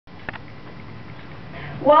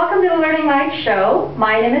Welcome to the Learning Life Show.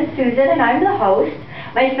 My name is Susan and I'm the host.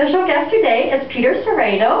 My special guest today is Peter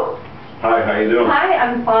Serraino. Hi, how you doing? Hi,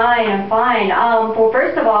 I'm fine. Well,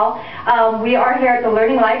 first of all, we are here at the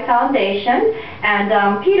Learning Life Foundation.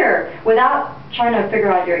 And Peter, without trying to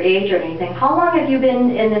figure out your age or anything, how long have you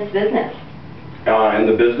been in this business? In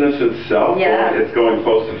the business itself, yeah. It's going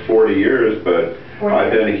close to 40 years, but 40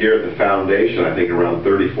 I've years. been here at the foundation, I think around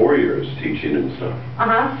 34 years teaching and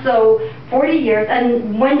stuff. So 40 years.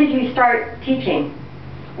 And when did you start teaching?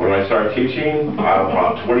 When I started teaching,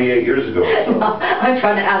 about 28 years ago. So. I'm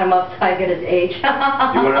trying to add him up so I get his age. You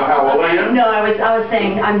want to know how old I am? No, I was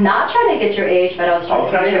saying, I'm not trying to get your age, but I was trying I'll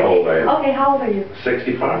to tell get you your how old I age. am. Okay, how old are you?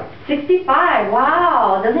 65. 65,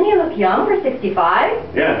 wow. Doesn't he look young for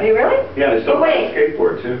 65? Yeah. Are you really? Yeah, I still But ride a wait,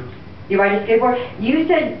 skateboard too. you ride a skateboard? You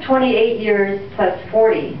said 28 years plus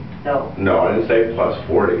 40, though. No, I didn't say plus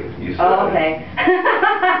 40. You said Oh, okay.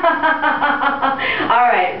 All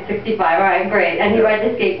right, 65, all right, great. And you ride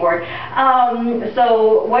the skateboard.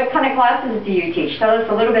 So what kind of classes do you teach? Tell us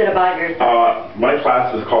a little bit about yourself. My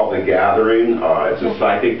class is called The Gathering. It's a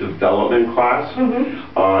psychic development class.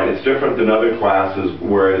 It's different than other classes,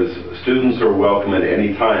 whereas students are welcome at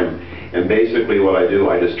any time. And basically what I do,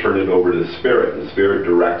 I just turn it over to the Spirit. The Spirit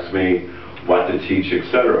directs me what to teach,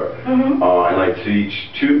 etc. And I teach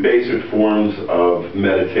two basic forms of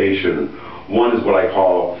meditation. One is what I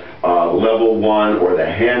call level 1, or the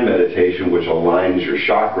hand meditation, which aligns your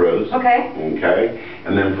chakras. Okay.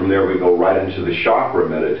 And then from there we go right into the chakra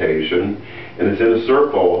meditation, and it's in a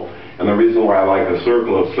circle. And the reason why I like a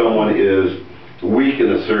circle, if someone is weak in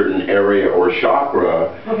a certain area or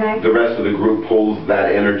chakra, the rest of the group pulls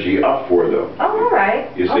that energy up for them. Oh, all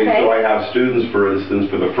right. You see, so I have students, for instance,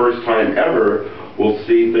 for the first time ever, will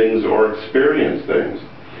see things or experience things.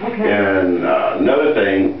 And another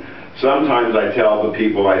thing, sometimes I tell the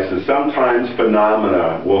people, I say, sometimes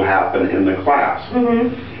phenomena will happen in the class.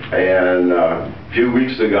 And a few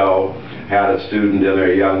weeks ago, had a student in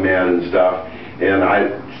there, a young man and stuff, and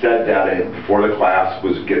I said that before the class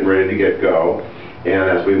was getting ready to get go. And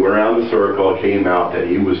as we went around the circle, it came out that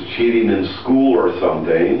he was cheating in school or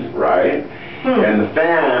something, right? And the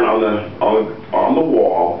fan on the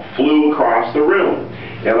wall flew across the room.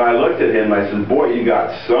 And I looked at him and I said, boy, you got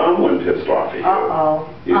someone pissed off at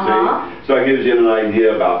you. You see? So it gives you an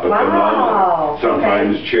idea about the phenomenon.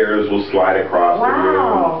 Sometimes chairs will slide across the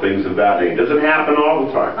room, things of that nature. It doesn't happen all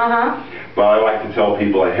the time. But I like to tell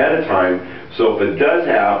people ahead of time, so if it does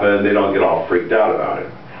happen, they don't get all freaked out about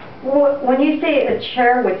it. Well, when you say a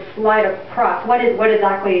chair would slide across, what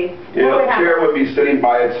exactly? Yeah, the chair would be sitting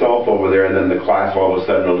by itself over there, and then the class all of a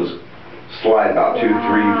sudden will just slide about 2-3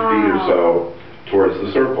 feet or so towards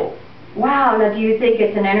the circle. Wow. Now, do you think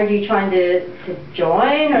it's an energy trying to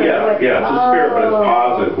join? Or yeah, it's a spirit, but it's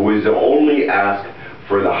positive. We only ask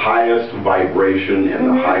for the highest vibration and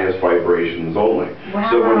the highest vibrations only.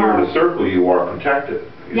 So when you're in a circle, you are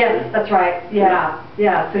protected. Yes, that's right. Yeah.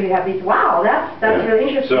 So you have these. Wow, that's really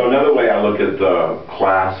interesting. So another way I look at the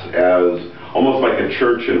class as almost like a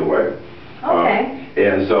church in a way.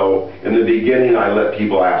 And so in the beginning, I let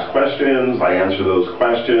people ask questions. I answer those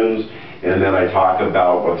questions, and then I talk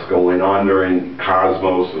about what's going on during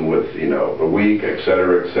cosmos and with the week,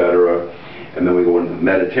 etc., etc. And then we go into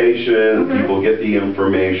meditation, people get the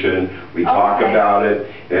information, we talk about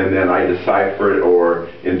it, and then I decipher it or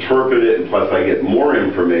interpret it, and plus I get more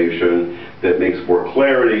information that makes more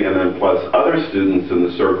clarity, and then plus other students in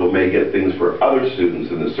the circle may get things for other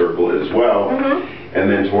students in the circle as well.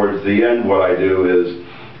 And then towards the end, what I do is,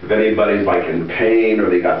 if anybody's like in pain or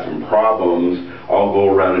they got some problems, I'll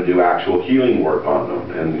go around and do actual healing work on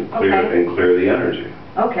them and clear the energy.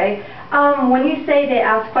 When you say they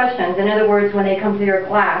ask questions, in other words, when they come to your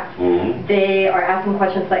class, they are asking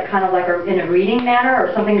questions like kind of like in a reading manner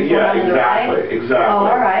or something that's going on in their life? Exactly.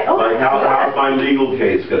 Oh, all right. Like how's my legal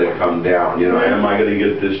case going to come down? Am I going to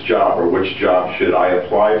get this job, or which job should I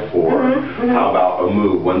apply for? How about a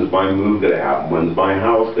move? When's my move going to happen? When's my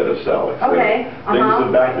house going to sell? Things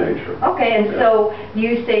of that nature. And so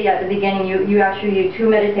you say at the beginning you actually do 2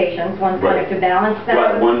 meditations. One's kind of to balance them.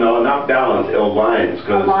 No, not balance, it aligns.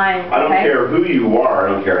 I don't care who you are,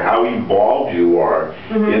 I don't care how evolved you are,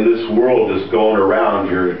 in this world just going around,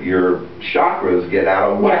 your chakras get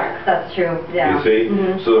out of whack. Yes, that's true. Yeah. You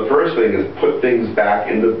see? So the first thing is put things back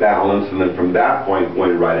into balance, and then from that point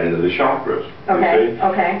going right into the chakras.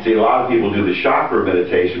 See, a lot of people do the chakra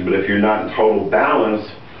meditation, but if you're not in total balance,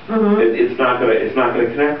 it's not gonna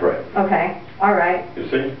connect right. Okay. All right. You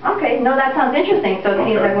see? Okay. No, that sounds interesting. So it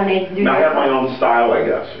seems like when they do. Now, I have my own style, I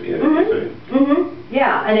guess. You see?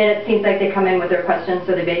 Yeah, and then it seems like they come in with their questions,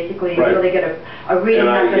 so they basically really get a reading.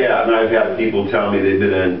 And I've had people tell me they've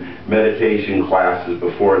been in meditation classes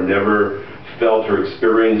before, never felt or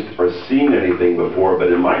experienced or seen anything before, but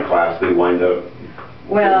in my class they wind up.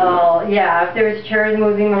 Well, yeah, if there's chairs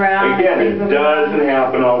moving around. Again, it doesn't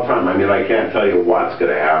happen all the time. I mean, I can't tell you what's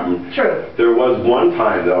going to happen. True. There was one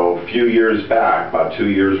time, though, a few years back, about 2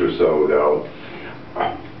 years or so ago,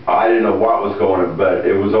 I didn't know what was going on, but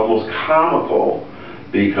it was almost comical.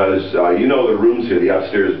 Because you know the rooms here, the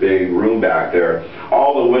upstairs big room back there,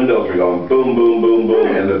 all the windows were going boom, boom, boom,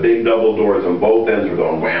 boom, and the big double doors on both ends were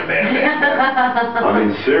going wham, bam, bam, bam. I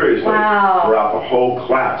mean, seriously, throughout the whole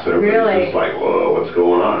class, everybody's just like, whoa, what's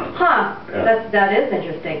going on? Huh, that is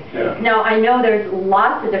interesting. Yeah. Now, I know there's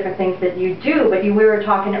lots of different things that you do, but we were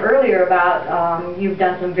talking earlier about you've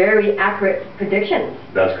done some very accurate predictions.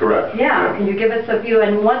 That's correct. Yeah, can you give us a few?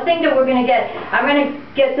 And one thing that we're going to get, I'm going to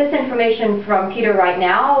get this information from Peter right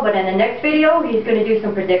now, but in the next video, he's going to do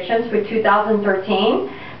some predictions for 2013.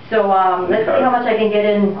 So let's see how much I can get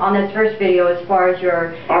in on this first video as far as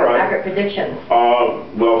your accurate predictions.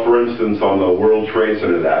 Well, for instance, on the World Trade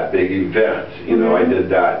Center, that big event, you know, I did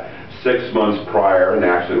that 6 months prior, and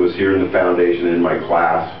actually it was here in the foundation in my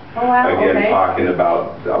class. Oh, wow, again, talking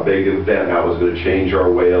about a big event, how it was going to change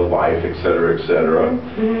our way of life, et cetera, et cetera.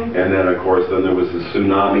 And then, of course, then there was the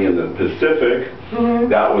tsunami in the Pacific.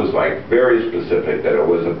 That was like very specific, that it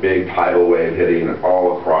was a big tidal wave hitting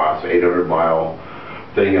all across, 800-mile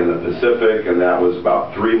thing in the Pacific, and that was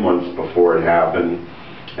about 3 months before it happened.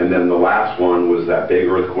 And then the last one was that big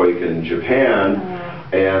earthquake in Japan,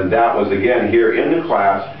 and that was, again, here in the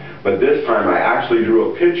class, but this time I actually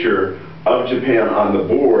drew a picture of Japan on the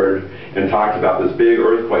board and talked about this big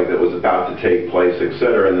earthquake that was about to take place,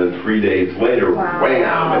 etc. And then 3 days later,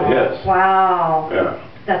 wham, it hits. Wow. Yeah.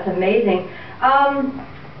 That's amazing.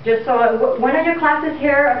 Just so, when are your classes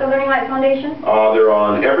here at the Learning Light Foundation? They're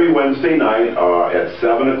on every Wednesday night at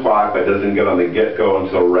 7 o'clock. That doesn't get on the get-go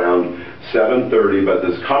until around 7:30. But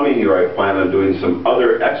this coming year, I plan on doing some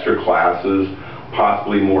other extra classes,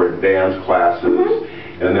 possibly more advanced classes.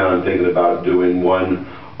 And then I'm thinking about doing one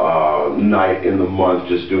night in the month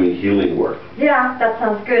just doing healing work. Yeah, that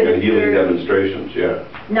sounds good. And healing demonstrations, yeah.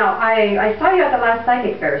 Now, I saw you at the last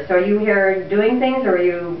Psychic Fair, so are you here doing things, or are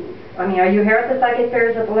you here at the Psychic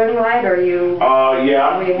Fairs at the Learning Light, or are you...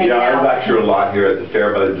 I lecture a lot here at the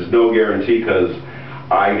fair, but there's no guarantee because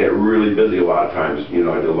I get really busy a lot of times. You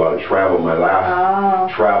know, I do a lot of travel. My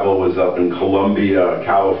last travel was up in Columbia,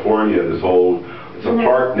 California, it's a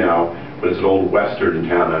park now. But it's an old western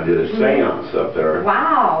town. I did a seance up there.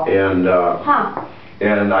 Wow. And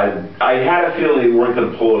and I had a feeling they weren't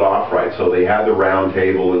going to pull it off right. So they had the round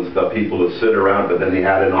table and stuff, people to sit around, but then they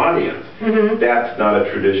had an audience. That's not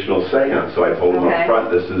a traditional seance. So I told them up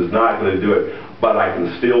front, this is not going to do it, but I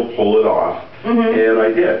can still pull it off. And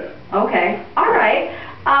I did. Okay. All right.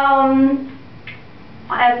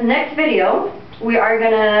 As the next video, we are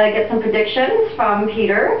going to get some predictions from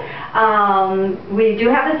Peter. We do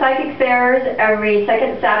have the Psychic Fairs every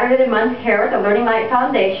second Saturday of the month here at the Learning Light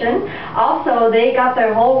Foundation. Also, they got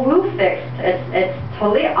their whole roof fixed. It's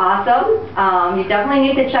totally awesome. You definitely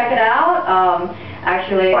need to check it out.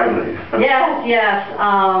 Actually, finally. yes.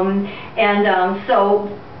 So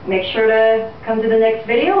make sure to come to the next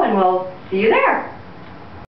video, and we'll see you there.